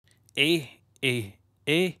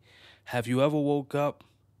AAA. Have you ever woke up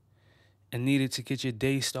and needed to get your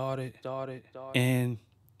day started, and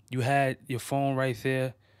you had your phone right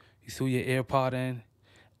there, you threw your AirPod in,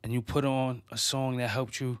 and you put on a song that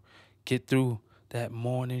helped you get through that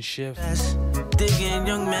morning shift? Digging,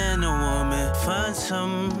 young man or woman, find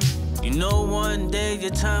some. You know one day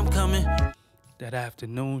your time coming. That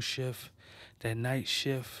afternoon shift, that night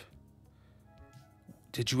shift.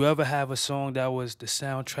 Did you ever have a song that was the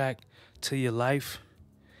soundtrack to your life?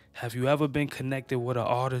 Have you ever been connected with an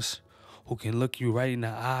artist who can look you right in the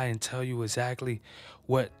eye and tell you exactly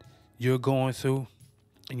what you're going through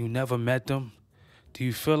and you never met them? Do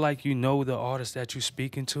you feel like you know the artist that you're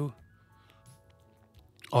speaking to?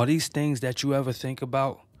 Are these things that you ever think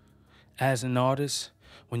about as an artist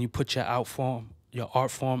when you put your art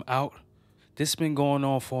form out? This has been going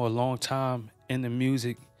on for a long time in the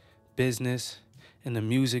music business, in the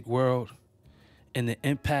music world, and the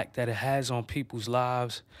impact that it has on people's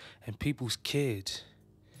lives and people's kids,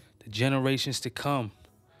 the generations to come.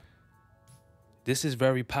 This is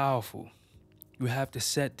very powerful. You have to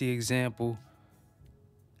set the example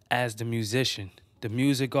as the musician, the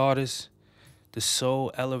music artist, the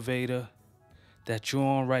soul elevator that you're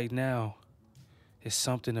on right now is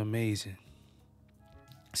something amazing.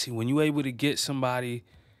 See, when you're able to get somebody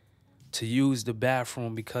to use the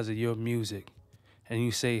bathroom because of your music, and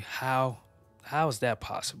you say, how is that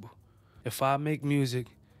possible? If I make music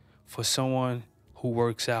for someone who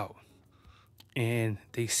works out and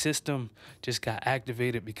their system just got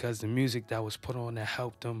activated because the music that was put on that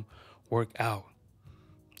helped them work out,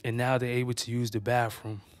 and now they're able to use the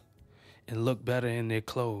bathroom and look better in their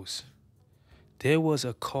clothes, there was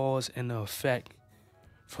a cause and an effect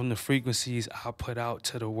from the frequencies I put out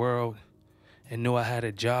to the world, and know I had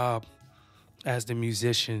a job as the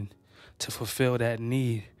musician to fulfill that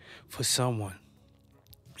need for someone.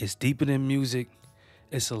 It's deeper than music.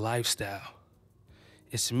 It's a lifestyle.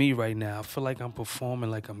 It's me right now. I feel like I'm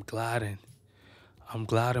performing, like I'm gliding. I'm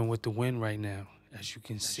gliding with the wind right now, as you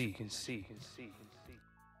can see.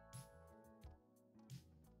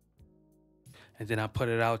 And then I put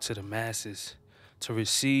it out to the masses to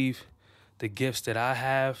receive the gifts that I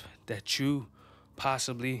have that you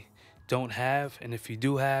possibly don't have. And if you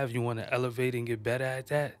do have, you want to elevate and get better at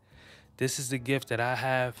that. This is the gift that I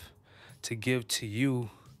have to give to you.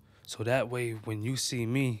 So that way, when you see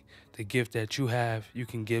me, the gift that you have, you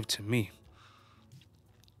can give to me.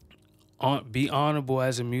 Be honorable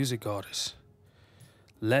as a music artist.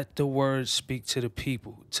 Let the words speak to the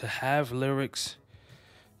people. To have lyrics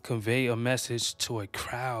convey a message to a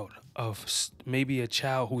crowd of maybe a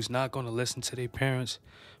child who's not going to listen to their parents,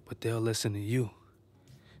 but they'll listen to you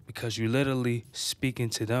because you're literally speaking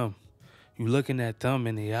to them. You're looking at them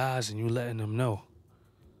in the eyes and you're letting them know,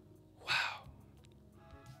 wow,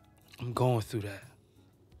 I'm going through that.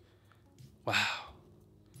 Wow,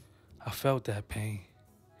 I felt that pain.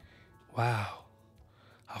 Wow,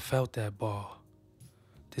 I felt that ball.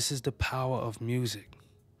 This is the power of music.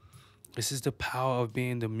 This is the power of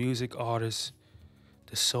being the music artist,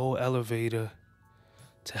 the soul elevator,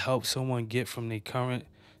 to help someone get from their current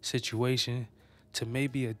situation to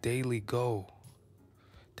maybe a daily goal.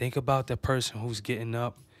 Think about the person who's getting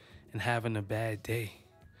up and having a bad day,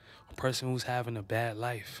 a person who's having a bad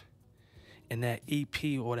life. And that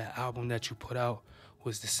EP or that album that you put out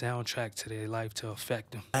was the soundtrack to their life to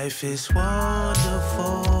affect them. Life is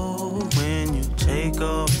wonderful when you take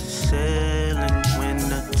off the ceiling. When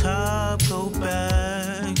the top go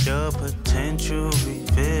back, your potential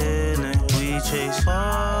revealing. We chase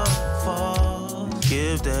fall,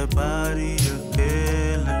 give that body a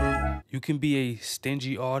feeling. You can be a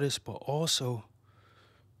stingy artist, but also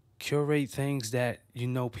curate things that you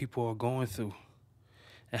know people are going through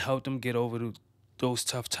and help them get over those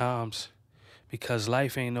tough times, because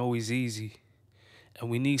life ain't always easy and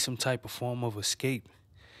we need some type of form of escape.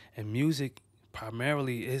 And music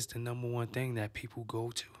primarily is the #1 thing that people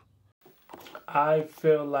go to. I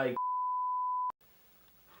feel like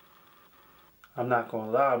I'm not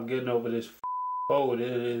gonna lie, I'm getting over this cold.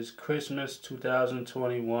 It is Christmas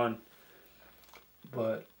 2021,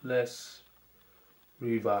 but let's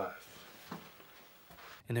revive.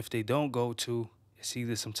 And if they don't go to, it's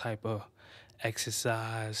either some type of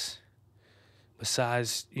exercise,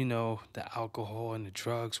 besides, the alcohol and the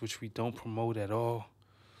drugs, which we don't promote at all.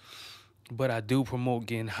 But I do promote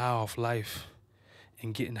getting high off life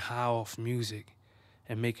and getting high off music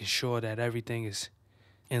and making sure that everything is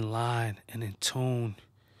in line and in tune.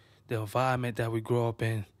 The environment that we grow up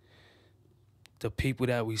in, the people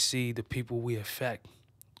that we see, the people we affect,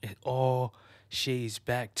 it all shades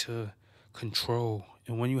back to control.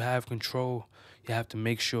 And when you have control, You have to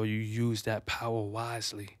make sure you use that power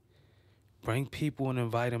wisely. Bring people and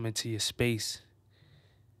invite them into your space.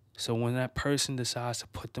 So when that person decides to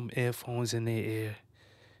put them earphones in their ear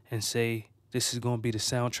and say, this is going to be the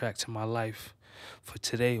soundtrack to my life for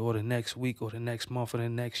today or the next week or the next month or the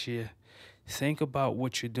next year, think about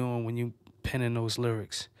what you're doing when you penning those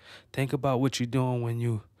lyrics. Think about what you're doing when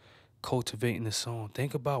you cultivating the song.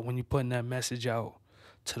 Think about when you're putting that message out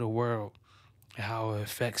to the world and how it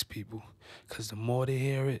affects people. Because the more they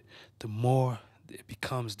hear it, the more it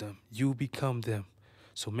becomes them. You become them.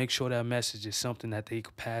 So make sure that message is something that they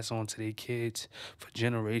could pass on to their kids for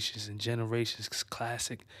generations and generations, because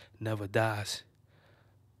classic never dies.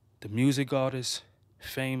 The music artist,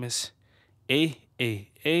 Famus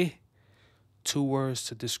AAA. 2 words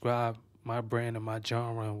to describe my brand and my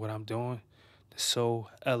genre and what I'm doing. The Soul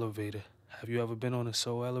Elevator. Have you ever been on a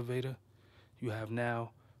Soul Elevator? You have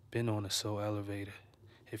now been on a Soul Elevator.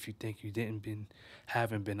 If you think you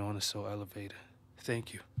haven't been on a Soul Elevator.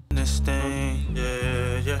 Thank you. This thing,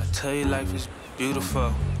 yeah. I tell you, life is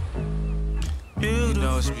beautiful. You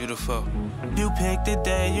know it's beautiful. You pick the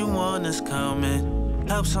day you want us coming.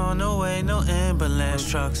 Help's on the way, no ambulance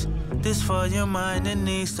trucks. This for your mind that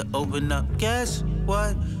needs to open up. Guess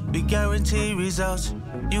what? We guarantee results.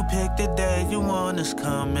 You pick the day you want us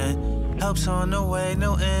coming. Help's on the way,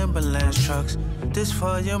 no ambulance trucks. This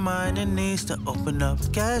for your mind that needs to open up.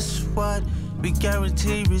 Guess what? We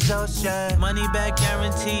guarantee results, yeah. Money back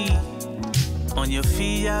guarantee on your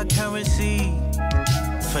fiat currency.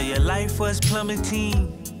 For your life was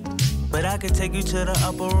plummeting, but I could take you to the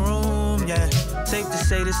upper room, yeah. Safe to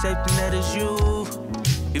say the safety net is you.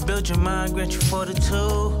 You build your mind, grant you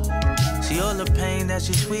fortitude. See all the pain, that's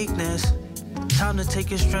just weakness. Time to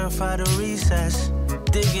take your strength out of recess.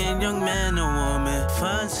 Dig in, young man or woman,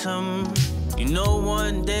 find some. You know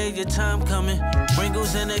one day your time coming.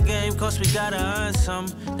 Wrinkles in the game, cause we gotta earn some.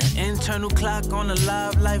 The internal clock on the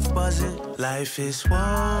live life buzzing. Life is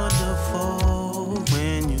wonderful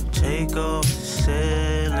when you take off the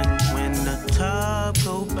ceiling. When the top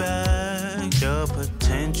go back, your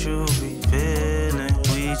potential revealing.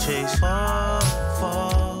 We chase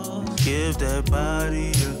waterfalls, give that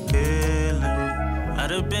body a healing.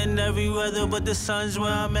 I'd have been every weather, but the sun's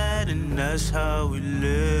where I'm at, and that's how we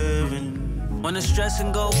living. Wanna stress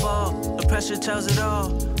and go ball, the pressure tells it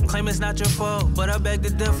all. Claim it's not your fault, but I beg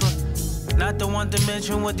to differ. Not the one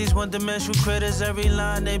dimension with these one-dimensional critters. Every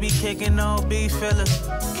line they be kicking all beef fillers.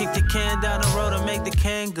 Kick the can down the road and make the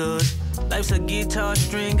can good. Life's a guitar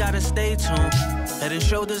string, gotta stay tuned. Head and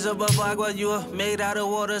shoulders above agua, you are made out of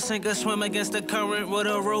water. Sink or swim against the current with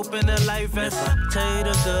a rope and a life vest. If I tell you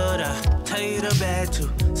the good, I tell you the bad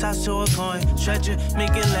too. Size to a coin, stretch it,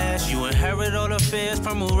 make it last. You inherit all the fears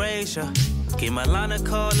from who raised ya. Keep my line of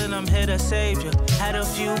call and I'm here to save you. Had a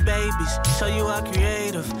few babies, so you are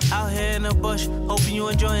creative. Out here in the bush, hoping you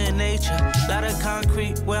enjoying nature. Lot of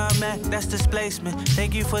concrete where I'm at, that's displacement.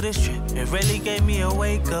 Thank you for this trip, it really gave me a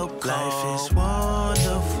wake-up call. Life is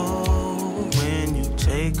wonderful when you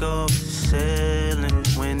take off the ceiling.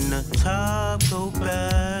 When the top go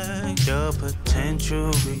back, your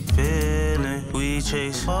potential revealing. We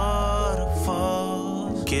chase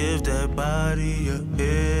waterfalls, give that body a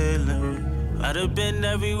healing. I'd have been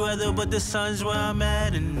every weather, but the sun's where I'm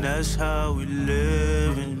at, and that's how we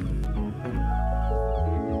living.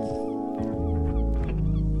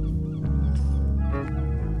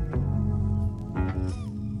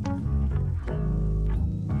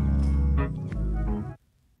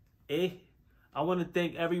 I want to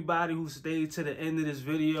thank everybody who stayed to the end of this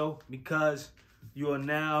video, because you are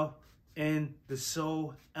now in the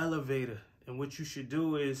Soul Elevator. And what you should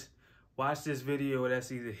do is watch this video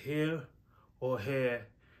that's either here or here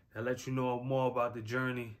that lets you know more about the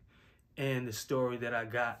journey and the story that I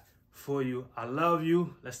got for you. I love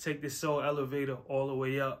you. Let's take this Soul Elevator all the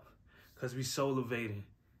way up, because we soul-elevating.